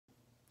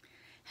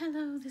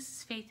Hello, this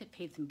is Faith at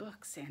Faith and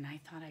Books, and I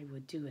thought I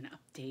would do an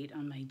update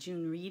on my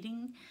June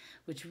reading,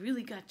 which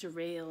really got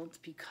derailed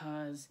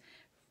because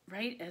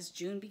right as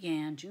June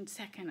began, June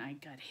 2nd, I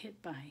got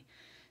hit by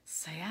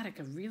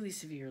sciatica really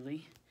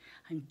severely.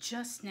 I'm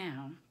just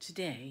now,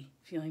 today,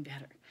 feeling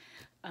better.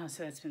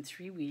 So that's been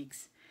 3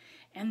 weeks.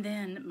 And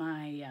then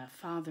my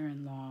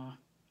father-in-law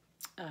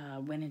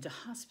went into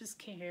hospice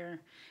care,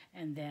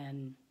 and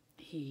then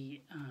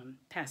he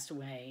passed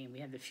away, and we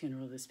had the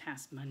funeral this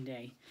past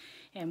Monday.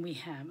 And we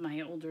have my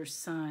older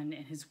son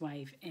and his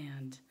wife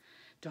and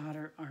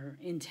daughter are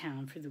in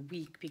town for the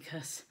week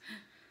because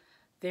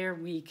their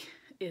week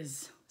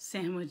is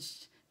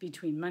sandwiched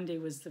between Monday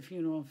was the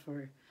funeral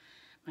for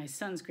my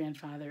son's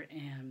grandfather,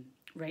 and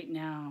right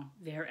now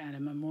they're at a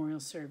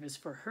memorial service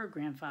for her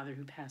grandfather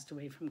who passed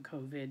away from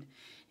COVID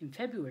in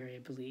February, I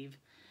believe.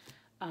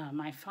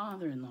 My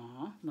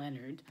father-in-law,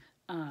 Leonard,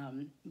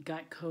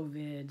 got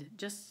COVID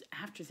just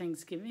after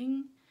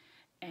Thanksgiving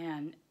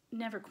and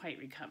never quite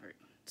recovered.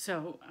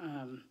 So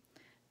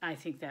I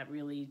think that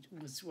really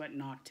was what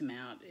knocked him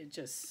out.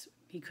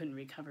 He couldn't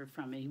recover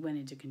from it. He went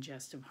into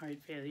congestive heart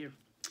failure.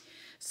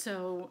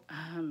 So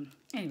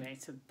anyway,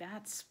 so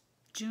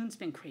June's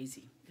been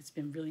crazy. It's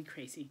been really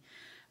crazy.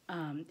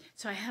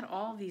 So I had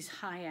all these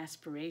high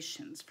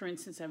aspirations. For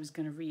instance, I was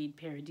going to read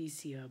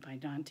Paradiso by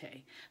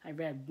Dante. I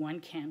read one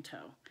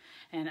canto,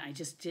 and I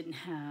just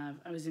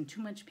I was in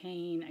too much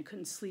pain. I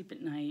couldn't sleep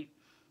at night,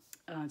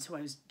 so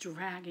I was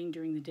dragging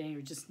during the day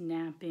or just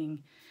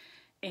napping,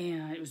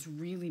 and it was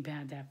really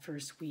bad that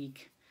first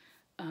week.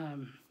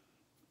 And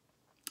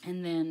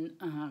then,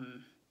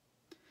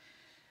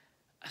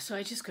 so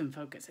I just couldn't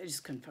focus.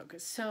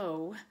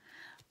 So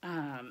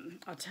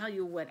I'll tell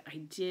you what I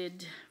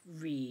did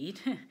read.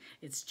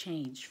 It's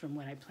changed from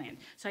what I planned.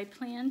 So I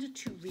planned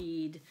to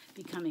read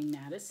Becoming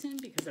Madison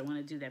because I want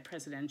to do that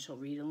presidential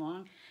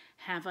read-along.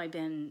 Have I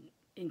been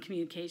in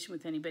communication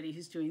with anybody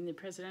who's doing the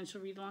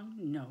presidential read-along?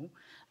 No.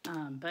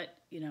 But,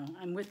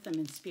 I'm with them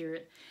in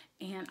spirit.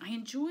 And I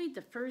enjoyed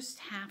the first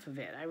half of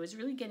it. I was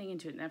really getting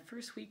into it. In that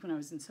first week when I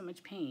was in so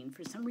much pain,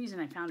 for some reason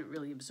I found it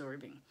really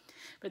absorbing.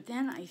 But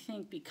then I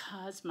think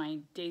because my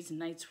days and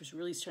nights was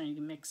really starting to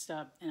get mixed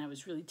up and I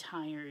was really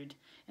tired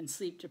and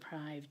sleep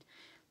deprived,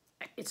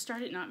 it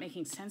started not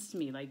making sense to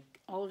me. Like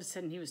all of a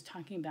sudden he was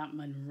talking about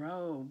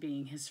Monroe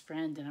being his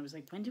friend, and I was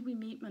like, when did we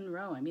meet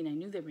Monroe? I mean, I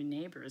knew they were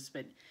neighbors,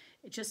 but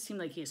it just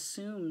seemed like he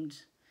assumed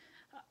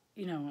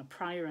a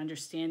prior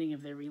understanding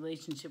of their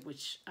relationship,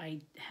 which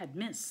I had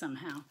missed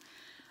somehow.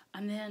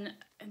 And then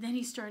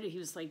he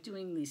was like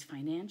doing these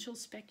financial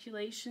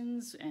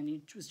speculations, and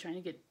he was trying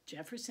to get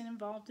Jefferson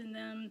involved in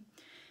them.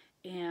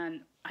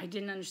 And I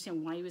didn't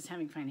understand why he was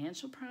having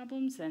financial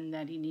problems and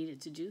that he needed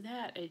to do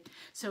that.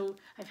 So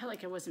I felt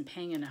like I wasn't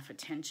paying enough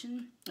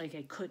attention, like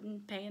I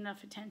couldn't pay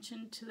enough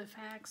attention to the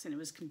facts, and it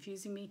was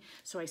confusing me,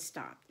 so I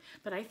stopped.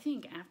 But I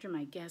think after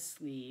my guests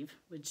leave,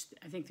 which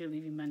I think they're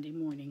leaving Monday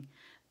morning,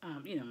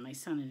 my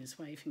son and his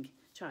wife and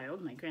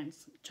child, my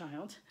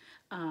grandchild,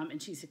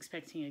 and she's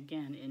expecting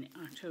again in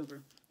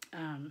October.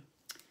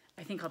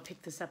 I think I'll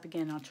pick this up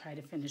again. I'll try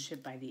to finish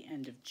it by the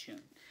end of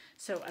June.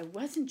 So I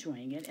was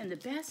enjoying it, and the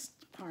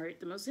best part,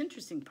 the most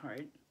interesting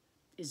part,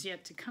 is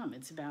yet to come.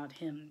 It's about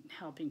him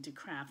helping to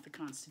craft the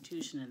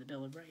Constitution and the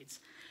Bill of Rights.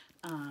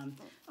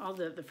 All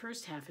the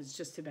first half is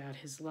just about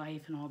his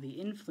life and all the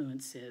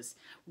influences,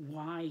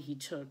 why he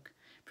took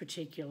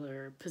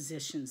particular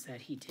positions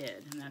that he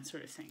did, and that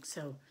sort of thing.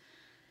 So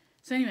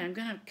anyway, I'm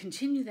going to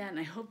continue that, and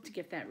I hope to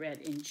get that read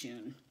in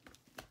June.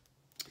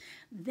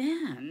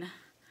 Then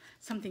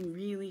something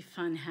really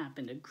fun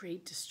happened, a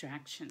great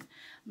distraction.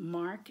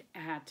 Mark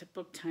at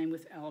Book Time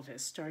with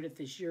Elvis started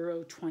this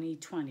Euro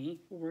 2020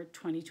 or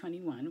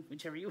 2021,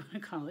 whichever you want to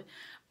call it.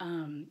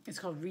 It's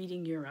called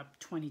Reading Europe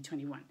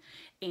 2021.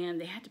 And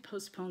they had to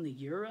postpone the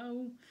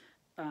Euro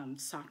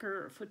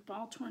soccer or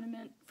football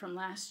tournament from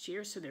last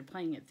year, so they're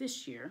playing it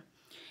this year.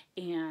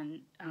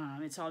 And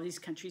it's all these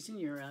countries in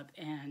Europe,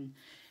 and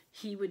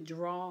he would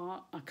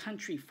draw a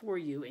country for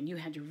you, and you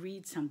had to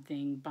read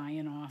something by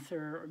an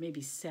author, or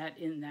maybe set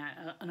in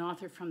that, an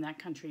author from that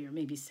country, or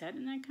maybe set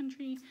in that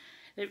country.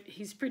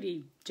 He's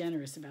pretty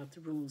generous about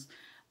the rules.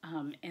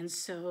 And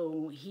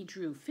so he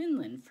drew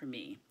Finland for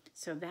me.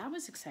 So that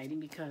was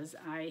exciting because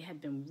I had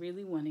been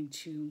really wanting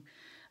to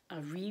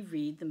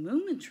reread the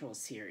Moomintroll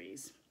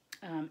series.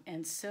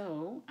 And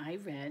so I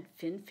read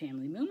Finn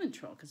Family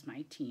Moomintroll because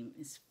my team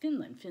is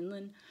Finland.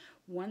 Finland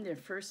won their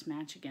first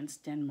match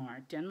against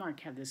Denmark. Denmark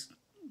had this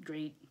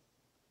great,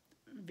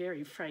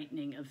 very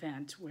frightening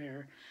event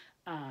where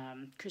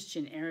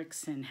Christian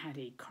Eriksen had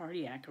a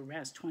cardiac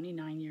arrest.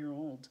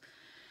 29-year-old,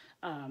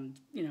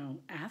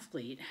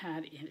 athlete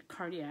had a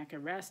cardiac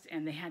arrest,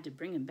 and they had to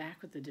bring him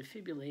back with the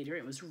defibrillator.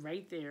 It was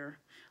right there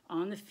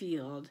on the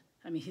field.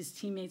 I mean, his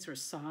teammates were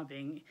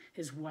sobbing.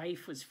 His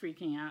wife was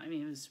freaking out. I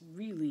mean, it was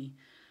really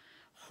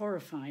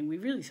horrifying. We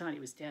really thought he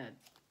was dead.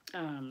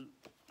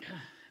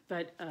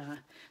 But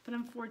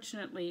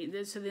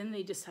unfortunately, so then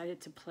they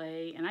decided to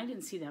play, and I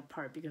didn't see that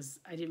part because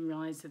I didn't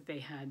realize that they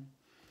had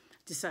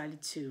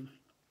decided to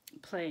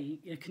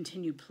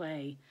continue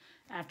play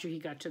after he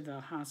got to the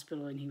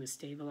hospital and he was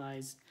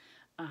stabilized,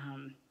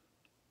 and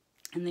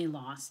they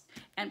lost.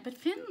 But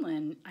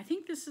Finland, I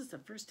think this is the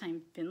first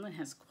time Finland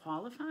has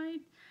qualified.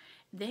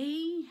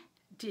 They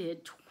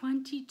did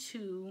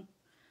 22.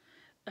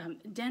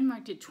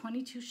 Denmark did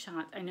 22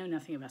 shots. I know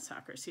nothing about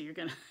soccer, so you're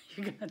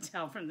gonna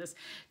tell from this.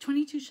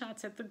 22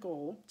 shots at the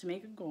goal to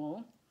make a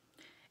goal,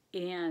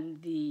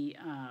 and the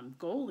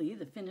goalie,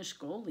 the Finnish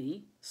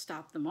goalie,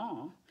 stopped them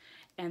all.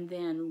 And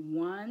then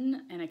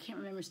one, and I can't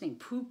remember his name,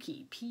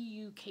 Pukki,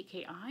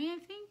 P-U-K-K-I, I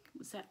think.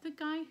 Was that the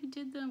guy who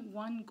did the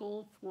one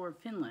goal for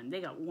Finland?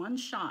 They got one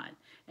shot,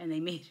 and they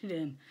made it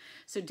in.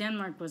 So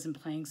Denmark wasn't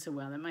playing so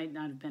well. That might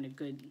not have been a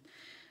good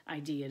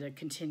idea to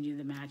continue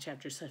the match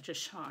after such a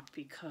shock,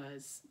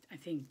 because I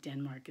think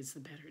Denmark is the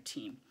better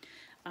team.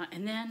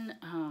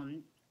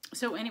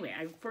 So anyway,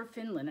 for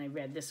Finland, I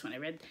read this one.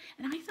 And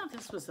I thought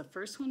this was the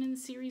first one in the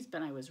series,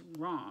 but I was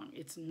wrong.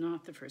 It's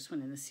not the first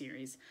one in the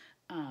series.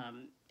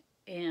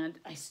 And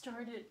I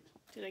started,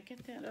 did I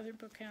get that other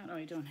book out? Oh,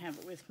 I don't have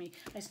it with me.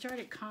 I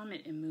started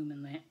Comet in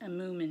Moominland,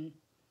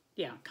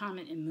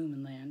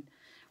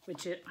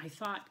 which I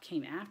thought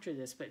came after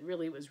this, but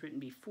really it was written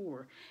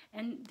before.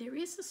 And there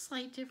is a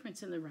slight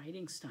difference in the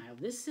writing style.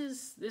 This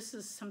is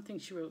something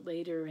she wrote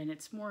later, and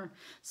it's more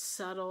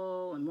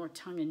subtle and more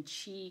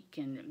tongue-in-cheek,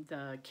 and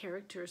the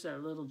characters are a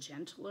little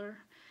gentler.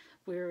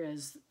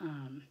 Whereas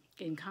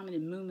in Comet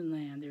in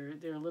Moominland,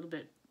 they're a little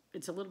bit.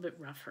 It's a little bit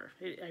rougher.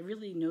 I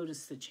really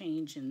noticed the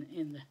change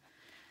in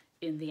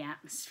the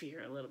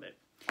atmosphere a little bit.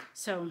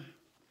 So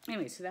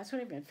anyway, so that's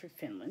what I read for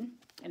Finland,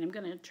 and I'm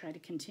going to try to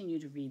continue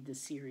to read the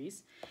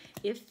series.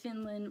 If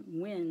Finland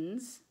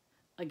wins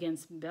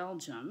against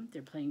Belgium,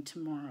 they're playing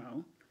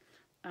tomorrow,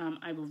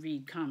 I will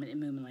read Comet in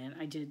Moominland.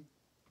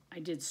 I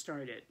did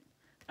start it,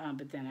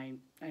 but then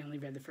I only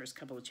read the first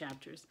couple of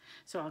chapters,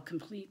 so I'll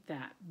complete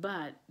that.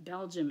 But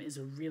Belgium is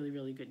a really,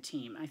 really good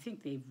team. I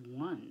think they've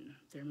won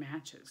their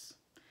matches.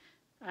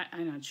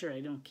 I'm not sure. I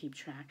don't keep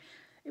track.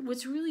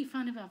 What's really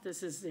fun about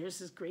this is there's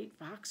this great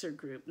Voxer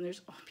group, and there's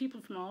people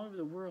from all over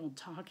the world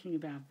talking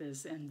about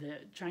this and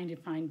trying to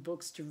find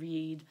books to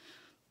read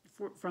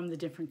from the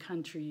different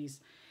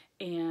countries.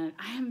 And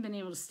I haven't been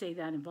able to stay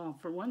that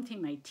involved. For one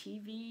thing, my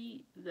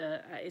TV,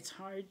 it's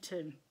hard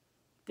to.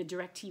 The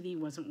DirecTV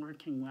wasn't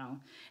working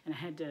well, and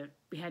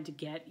we had to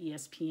get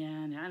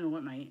ESPN. I don't know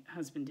what my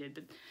husband did,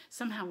 but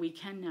somehow we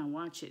can now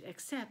watch it,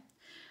 except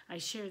I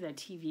share that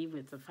TV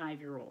with a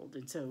 5-year-old,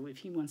 and so if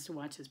he wants to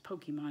watch his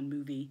Pokemon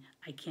movie,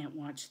 I can't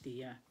watch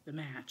the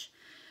match.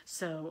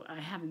 So I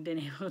haven't been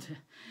able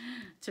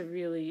to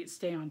really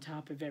stay on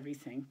top of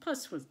everything.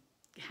 Plus, with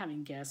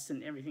having guests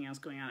and everything else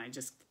going on, I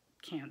just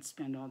can't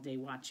spend all day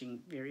watching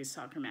various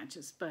soccer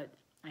matches. But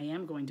I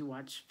am going to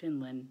watch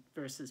Finland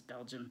versus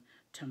Belgium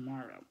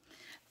tomorrow.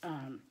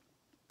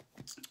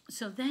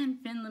 So then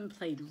Finland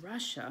played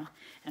Russia,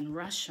 and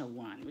Russia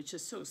won, which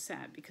is so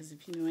sad, because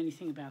if you know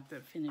anything about the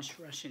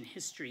Finnish-Russian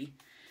history,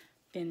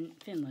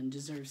 Finland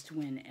deserves to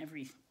win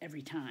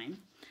every time.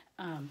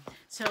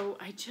 So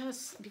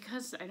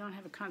because I don't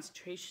have a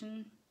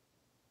concentration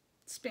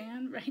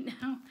span right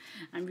now,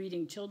 I'm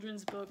reading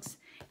children's books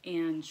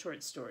and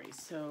short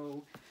stories.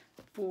 So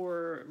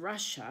for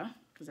Russia,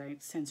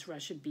 since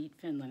Russia beat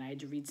Finland, I had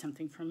to read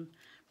something from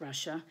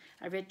Russia.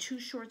 I read 2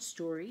 short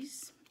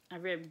stories. I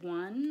read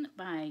one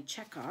by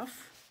Chekhov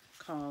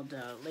called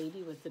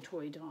Lady with the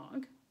Toy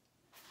Dog.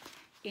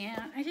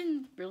 And I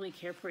didn't really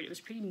care for it. It was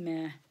pretty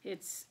meh.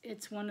 It's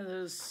one of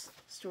those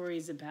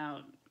stories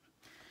about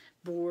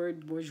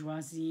bored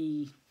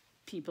bourgeoisie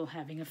people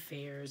having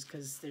affairs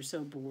because they're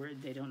so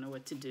bored they don't know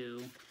what to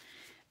do.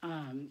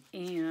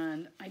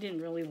 And I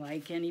didn't really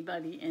like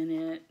anybody in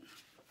it.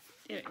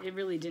 It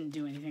really didn't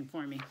do anything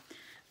for me.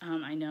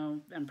 I know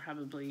I'm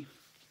probably,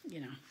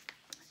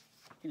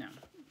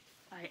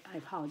 I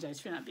apologize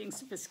for not being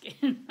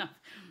sophisticated enough.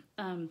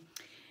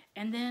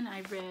 And then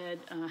I read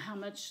How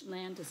Much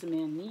Land Does a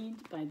Man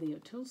Need by Leo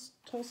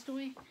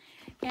Tolstoy.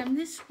 And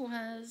this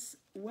was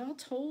well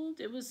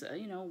told. It was,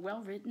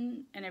 well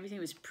written, and everything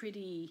was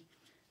pretty,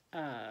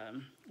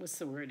 what's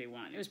the word I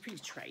want? It was pretty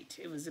trite.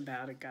 It was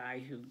about a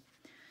guy who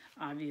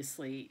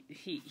obviously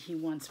he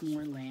wants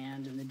more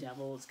land, and the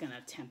devil is going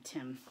to tempt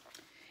him.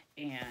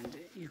 And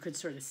you could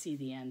sort of see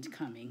the end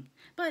coming.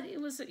 But it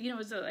was,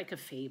 like a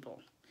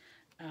fable.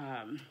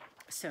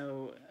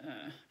 So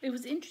it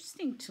was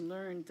interesting to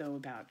learn, though,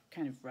 about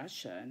kind of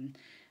Russia. And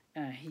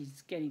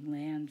he's getting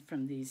land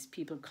from these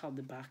people called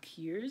the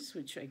Bakirs,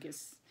 which I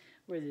guess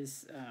were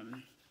this,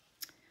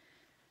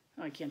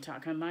 I can't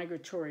talk, a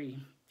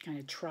migratory kind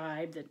of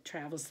tribe that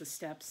travels the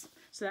steppes.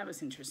 So that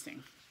was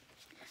interesting.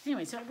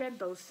 Anyway, so I read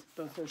both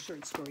those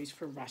short stories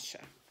for Russia.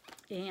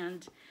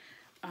 And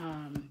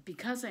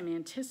because I'm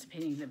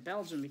anticipating that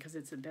Belgium, because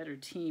it's a better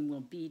team,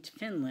 will beat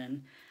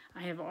Finland,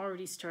 I have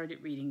already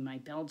started reading my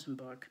Belgian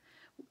book,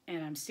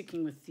 and I'm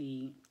sticking with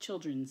the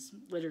children's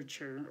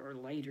literature or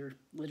lighter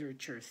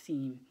literature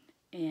theme.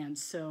 And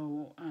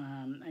so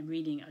I'm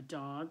reading A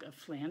Dog of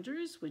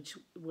Flanders, which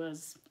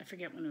was, I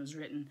forget when it was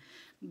written,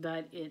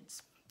 but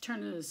it's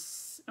turn of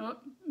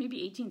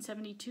maybe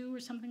 1872 or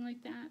something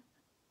like that,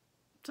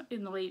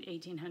 in the late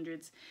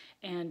 1800s.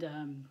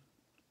 And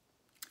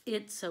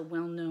it's a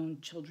well-known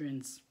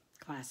children's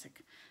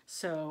classic.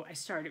 So I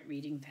started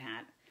reading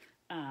that.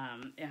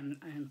 And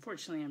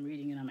unfortunately, I'm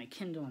reading it on my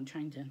Kindle. I'm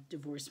trying to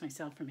divorce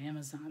myself from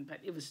Amazon, but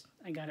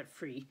I got it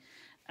free.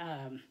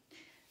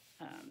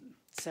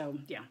 So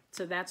yeah,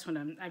 so that's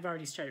when I've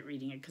already started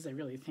reading it because I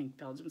really think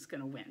Belgium's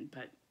going to win.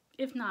 But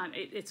if not,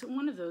 it's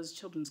one of those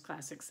children's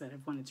classics that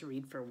I've wanted to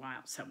read for a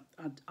while. So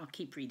I'll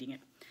keep reading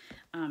it.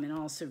 And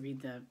I'll also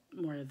read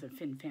more of the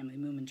Finn Family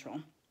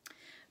Moomintroll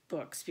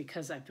books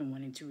because I've been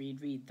wanting to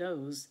read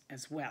those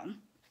as well.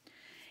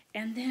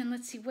 And then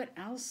let's see, what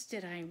else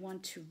did I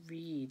want to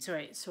read? So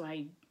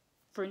I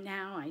for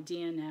now, I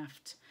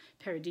DNF'd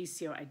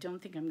Paradiso. I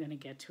don't think I'm going to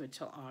get to it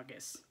till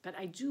August. But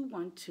I do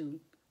want to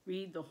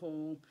read the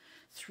whole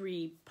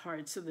 3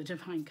 parts of the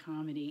Divine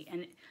Comedy.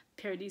 And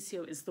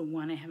Paradiso is the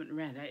one I haven't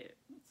read.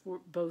 For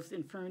both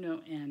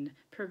Inferno and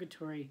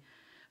Purgatory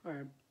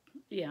were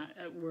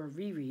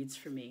rereads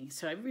for me.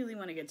 So I really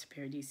want to get to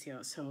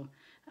Paradiso.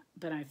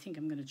 But I think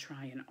I'm going to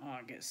try in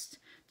August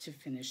to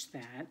finish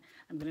that.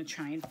 I'm going to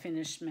try and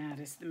finish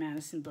the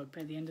Madison book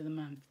by the end of the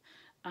month.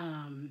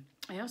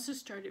 I also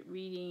started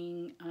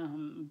reading a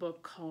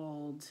book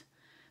called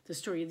The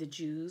Story of the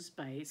Jews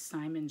by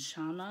Simon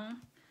Schama.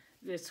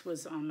 This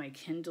was on my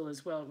Kindle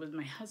as well.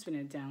 My husband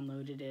had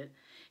downloaded it.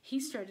 He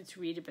started to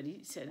read it, but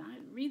he said, I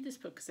read this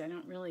book because I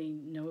don't really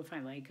know if I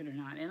like it or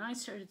not. And I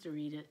started to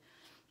read it,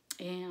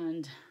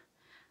 and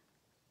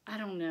I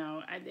don't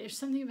know. There's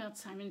something about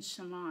Simon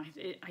Schama.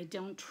 I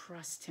don't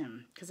trust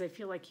him because I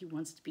feel like he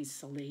wants to be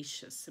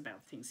salacious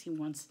about things. He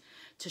wants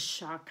to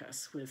shock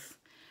us with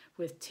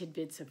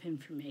tidbits of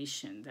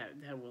information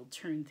that will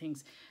turn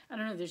things. I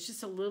don't know, there's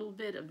just a little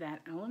bit of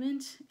that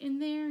element in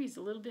there. He's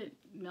a little bit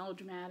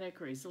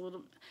melodramatic, or I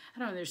don't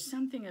know, there's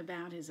something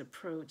about his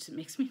approach that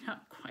makes me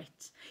not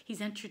quite, he's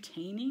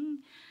entertaining,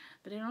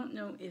 but I don't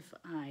know if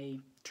I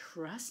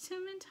trust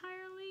him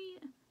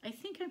entirely. I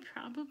think I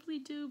probably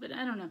do, but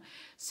I don't know.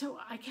 So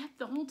I kept,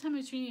 the whole time I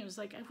was reading, I was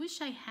like, I wish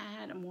I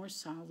had a more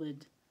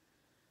solid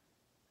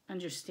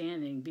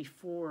understanding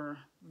before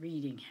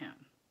reading him.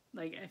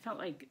 Like, I felt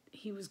like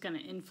he was going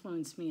to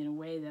influence me in a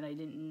way that I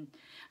don't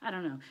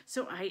know.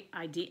 So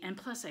I did, and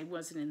plus I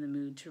wasn't in the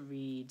mood to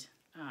read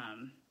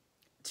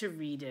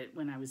it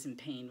when I was in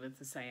pain with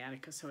the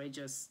sciatica, so I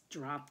just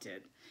dropped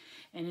it.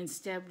 And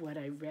instead what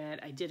I read,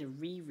 I did a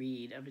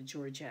reread of a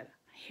Georgette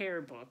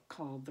Hare book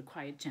called The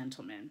Quiet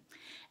Gentleman.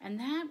 And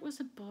that was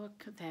a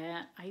book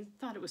that I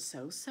thought it was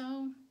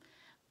so-so.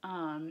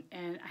 And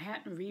I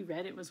hadn't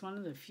reread it. It was one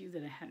of the few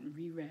that I hadn't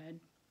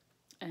reread.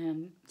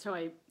 And so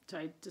I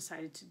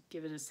decided to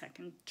give it a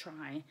second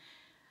try.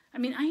 I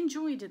mean, I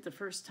enjoyed it the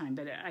first time,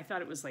 but I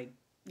thought it was like,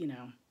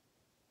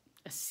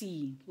 a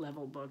C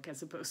level book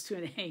as opposed to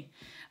an A.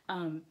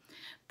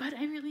 But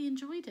I really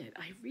enjoyed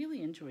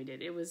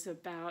it. It was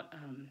about,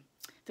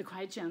 The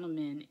Quiet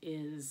Gentleman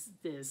is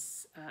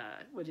this,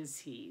 what is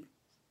he?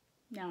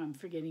 Now I'm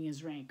forgetting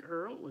his rank.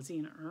 Earl? Was he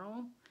an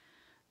Earl?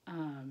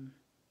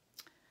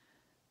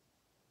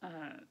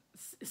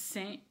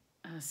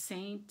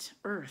 Saint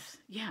Earth.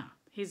 Yeah.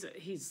 He's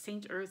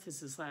Saint Earth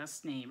is his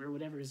last name, or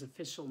whatever his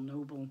official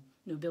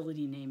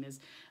nobility name is.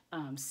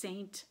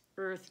 Saint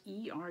Earth,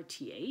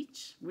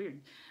 E-R-T-H.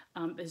 Weird.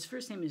 His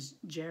first name is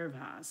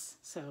Gervas,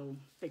 so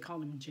they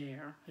called him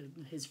Ger,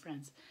 his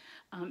friends.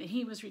 And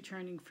he was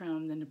returning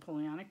from the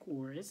Napoleonic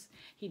Wars.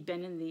 He'd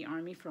been in the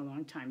army for a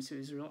long time, so he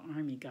was a real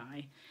army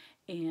guy.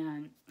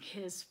 And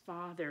his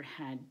father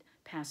had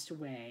passed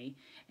away,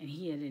 and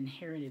he had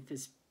inherited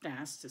this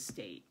vast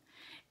estate.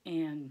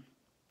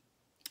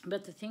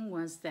 But the thing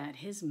was that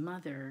his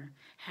mother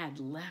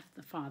had left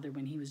the father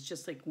when he was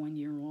just like 1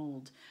 year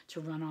old to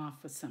run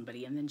off with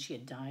somebody, and then she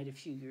had died a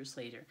few years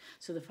later.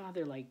 So the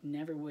father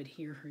never would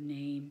hear her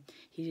name.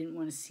 He didn't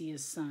want to see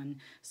his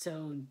son.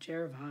 So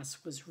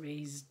Gervas was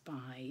raised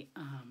by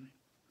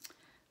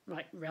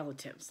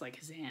relatives, like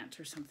his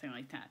aunt or something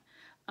like that.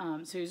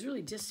 So he was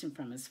really distant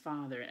from his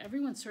father.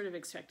 Everyone sort of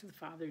expected the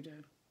father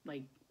to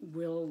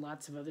will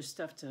lots of other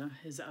stuff to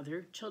his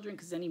other children,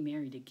 because then he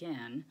married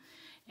again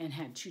and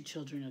had 2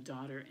 children, a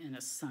daughter and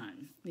a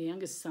son. The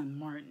youngest son,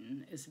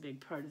 Martin, is a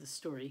big part of the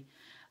story.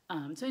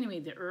 So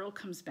anyway, the Earl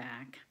comes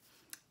back,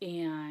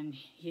 and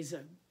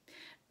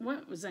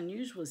what was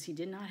unusual is he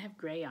did not have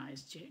gray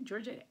eyes.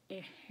 Georgette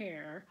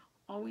Hare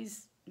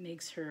always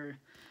makes her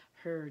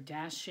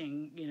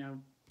dashing,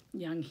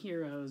 young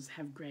heroes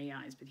have gray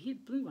eyes, but he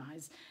had blue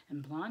eyes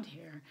and blonde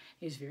hair.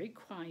 He was very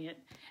quiet.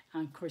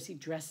 Of course, he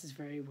dresses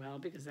very well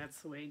because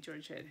that's the way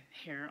Georgette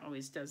Hare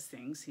always does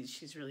things.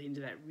 She's really into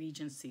that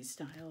Regency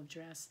style of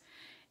dress.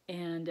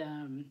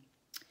 And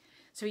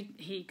so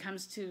he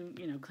comes to,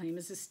 claim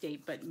his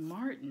estate, but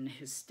Martin,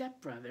 his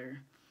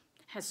stepbrother,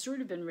 has sort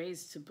of been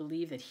raised to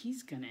believe that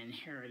he's going to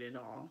inherit it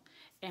all.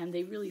 And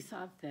they really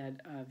thought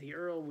that the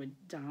Earl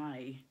would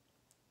die,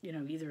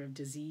 either of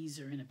disease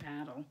or in a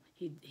battle.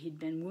 He'd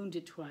been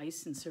wounded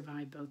twice and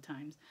survived both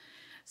times.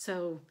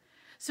 So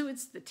So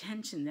it's the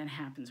tension that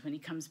happens when he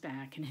comes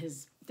back, and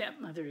his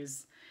stepmother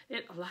is,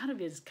 a lot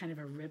of it is kind of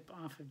a rip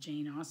off of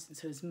Jane Austen.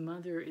 So his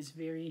mother is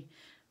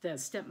the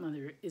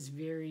stepmother is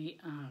very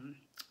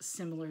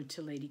similar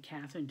to Lady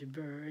Catherine de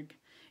Bourgh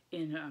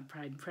in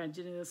Pride and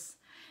Prejudice.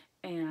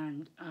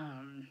 And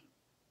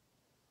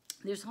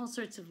there's all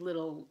sorts of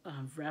little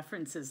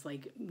references,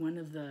 like one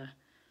of the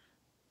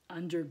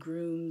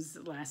undergroom's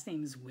last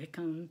name is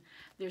Wickham.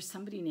 There's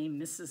somebody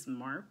named Mrs.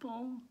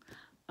 Marple.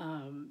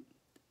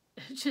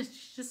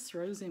 Just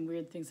throws in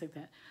weird things like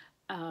that.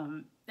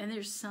 And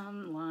there's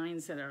some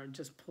lines that are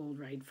just pulled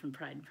right from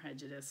Pride and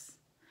Prejudice.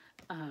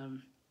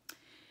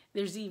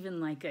 There's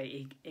even like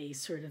a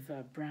sort of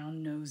a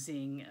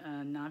brown-nosing,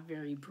 not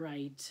very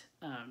bright,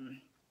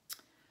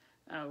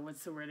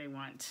 what's the word I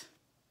want?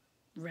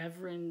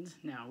 Reverend?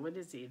 No, what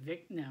is he?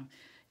 No.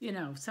 You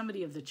know,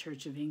 somebody of the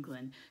Church of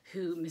England,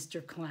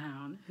 Mr.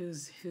 Clown,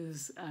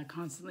 who's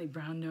constantly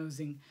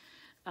brown-nosing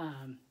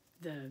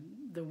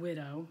the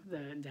widow,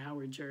 the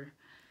dowager,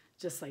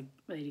 just like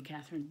Lady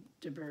Catherine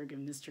de Bourgh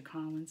and Mr.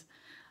 Collins.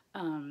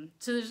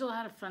 So there's a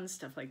lot of fun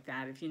stuff like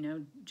that. If you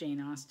know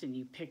Jane Austen,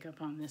 you pick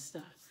up on this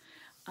stuff.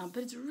 But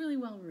it's really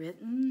well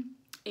written,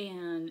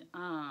 and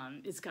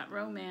it's got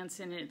romance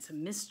in it. It's a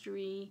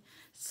mystery.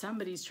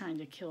 Somebody's trying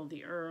to kill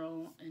the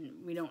Earl, and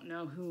we don't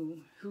know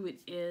who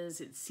it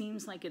is. It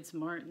seems like it's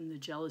Martin, the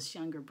jealous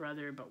younger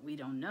brother, but we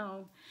don't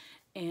know.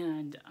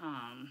 And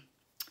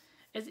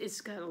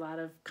it's got a lot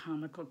of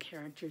comical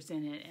characters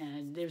in it,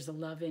 and there's a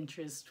love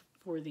interest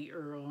for the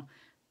Earl,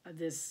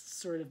 this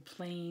sort of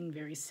plain,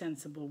 very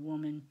sensible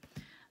woman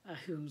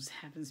who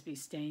happens to be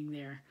staying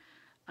there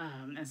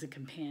as a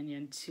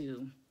companion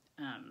to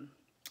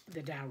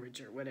the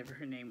dowager, whatever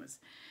her name was.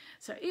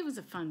 So it was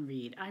a fun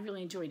read. I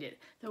really enjoyed it.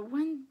 The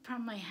one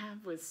problem I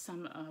have with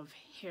some of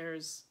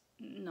Hare's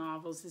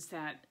novels is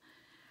that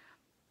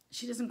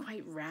she doesn't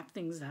quite wrap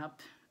things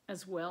up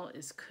as well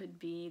as could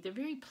be. They're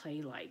very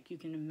play-like. You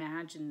can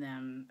imagine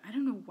them. I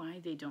don't know why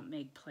they don't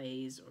make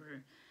plays,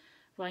 or,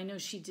 well, I know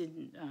she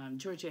didn't,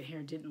 Georgia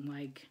Hare didn't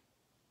like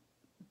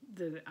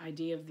the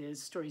idea of the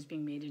stories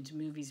being made into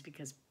movies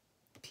because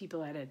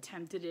people had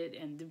attempted it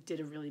and did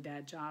a really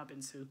bad job,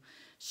 and so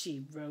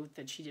she wrote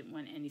that she didn't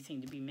want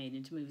anything to be made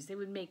into movies. They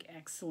would make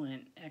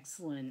excellent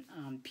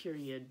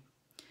period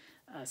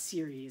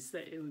series.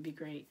 That it would be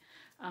great,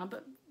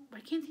 but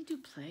why can't they do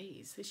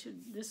plays?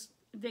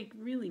 They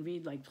really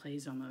read like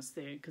plays almost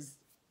there, because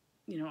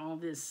you know all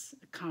this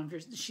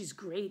she's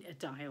great at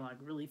dialogue,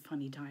 really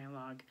funny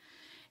dialogue.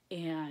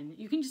 And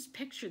you can just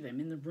picture them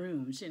in the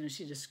rooms. You know,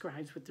 she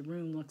describes what the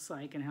room looks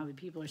like and how the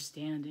people are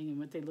standing and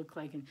what they look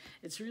like. And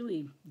it's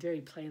really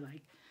very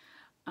play-like.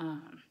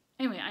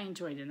 Anyway, I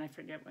enjoyed it. And I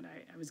forget what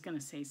I was going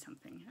to say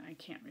something. I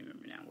can't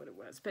remember now what it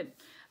was. But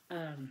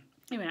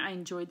anyway, I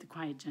enjoyed The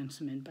Quiet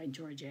Gentleman by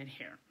Georgette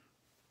Hare.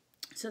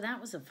 So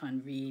that was a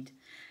fun read.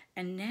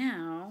 And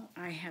now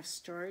I have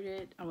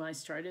started, I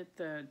started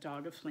The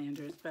Dog of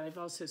Flanders, but I've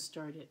also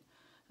started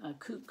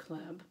Coot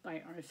Club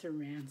by Arthur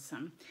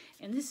Ransom.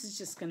 And this is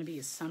just going to be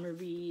a summer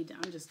read.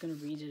 I'm just going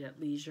to read it at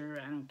leisure.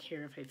 I don't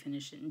care if I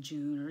finish it in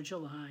June or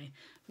July,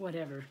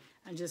 whatever.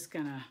 I'm just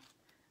going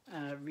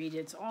to read it.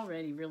 It's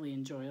already really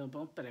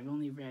enjoyable, but I've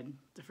only read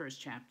the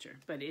first chapter.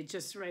 But it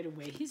just right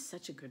away, he's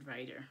such a good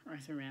writer,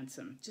 Arthur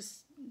Ransom.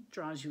 Just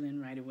draws you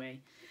in right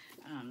away.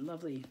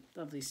 Lovely,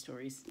 lovely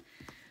stories.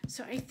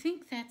 So I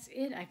think that's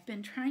it. I've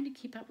been trying to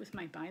keep up with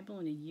my Bible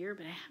in a year,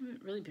 but I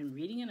haven't really been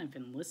reading it. I've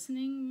been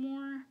listening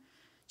more.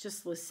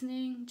 Just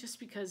listening, just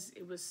because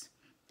it was,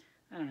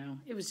 I don't know,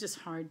 it was just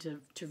hard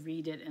to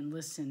read it and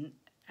listen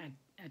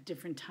at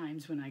different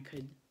times when I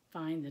could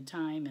find the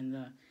time and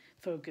the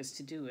focus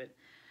to do it.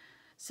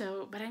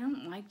 So, but I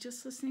don't like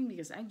just listening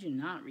because I do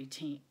not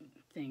retain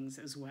things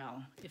as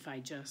well if I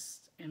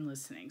just am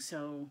listening.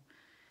 So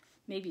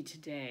maybe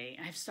today,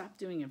 I've stopped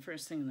doing it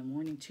first thing in the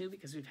morning too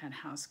because we've had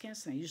house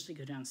guests and I usually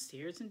go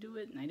downstairs and do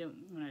it and I don't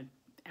want to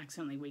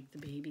accidentally wake the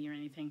baby or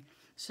anything.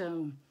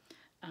 So,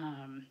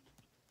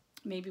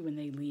 maybe when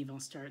they leave, I'll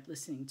start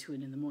listening to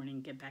it in the morning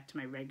and get back to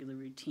my regular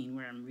routine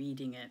where I'm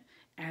reading it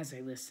as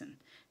I listen,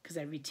 because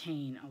I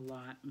retain a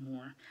lot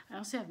more. I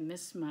also have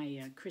missed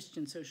my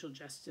Christian Social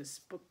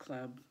Justice book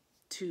club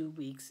 2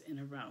 weeks in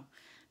a row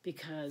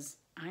because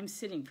I'm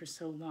sitting for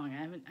so long.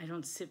 I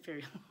don't sit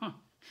very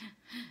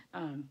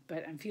long,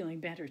 but I'm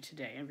feeling better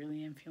today. I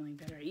really am feeling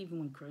better. I even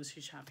went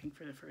grocery shopping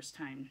for the first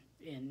time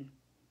in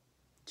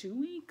 2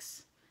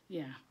 weeks.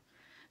 Yeah.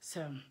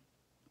 So,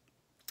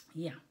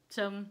 yeah.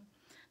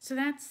 So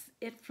that's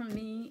it from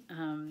me.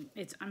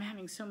 I'm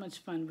having so much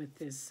fun with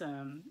this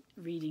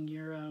Reading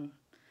Europe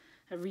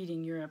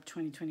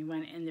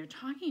 2021, and they're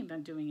talking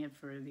about doing it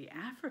for the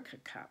Africa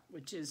Cup,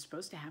 which is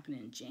supposed to happen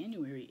in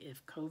January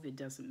if COVID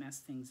doesn't mess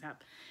things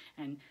up,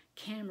 and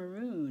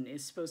Cameroon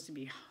is supposed to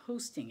be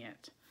hosting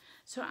it.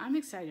 So I'm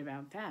excited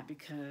about that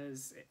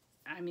because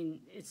I mean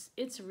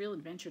it's a real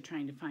adventure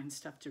trying to find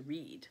stuff to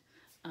read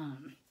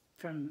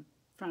from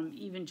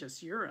even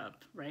just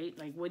Europe, right?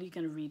 Like, what are you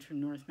going to read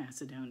from North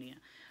Macedonia?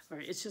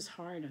 Or it's just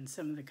hard on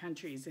some of the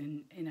countries.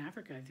 In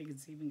Africa, I think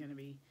it's even going to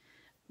be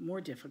more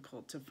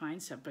difficult to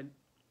find stuff. But,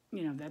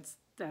 you know, that's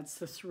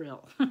the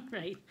thrill,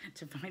 right?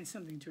 To find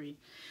something to read.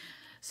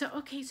 So,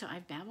 okay, so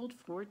I've babbled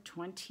for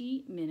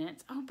 20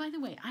 minutes. Oh, by the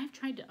way, I've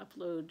tried to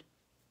upload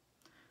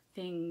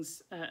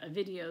things,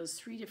 videos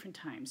 3 different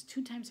times.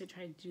 2 times I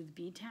tried to do the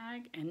B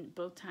tag, and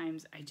both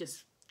times I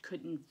just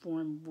couldn't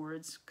form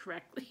words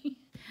correctly.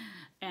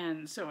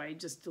 And so I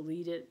just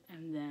deleted it.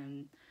 And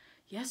then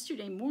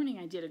yesterday morning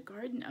I did a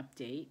garden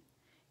update,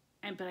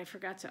 but I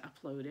forgot to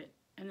upload it.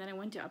 And then I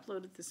went to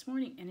upload it this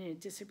morning and it had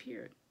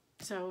disappeared.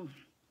 So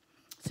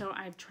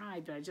I've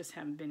tried, but I just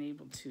haven't been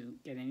able to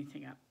get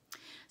anything up.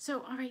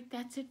 So, all right,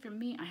 that's it from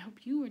me. I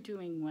hope you are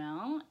doing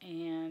well,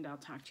 and I'll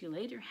talk to you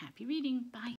later. Happy reading. Bye.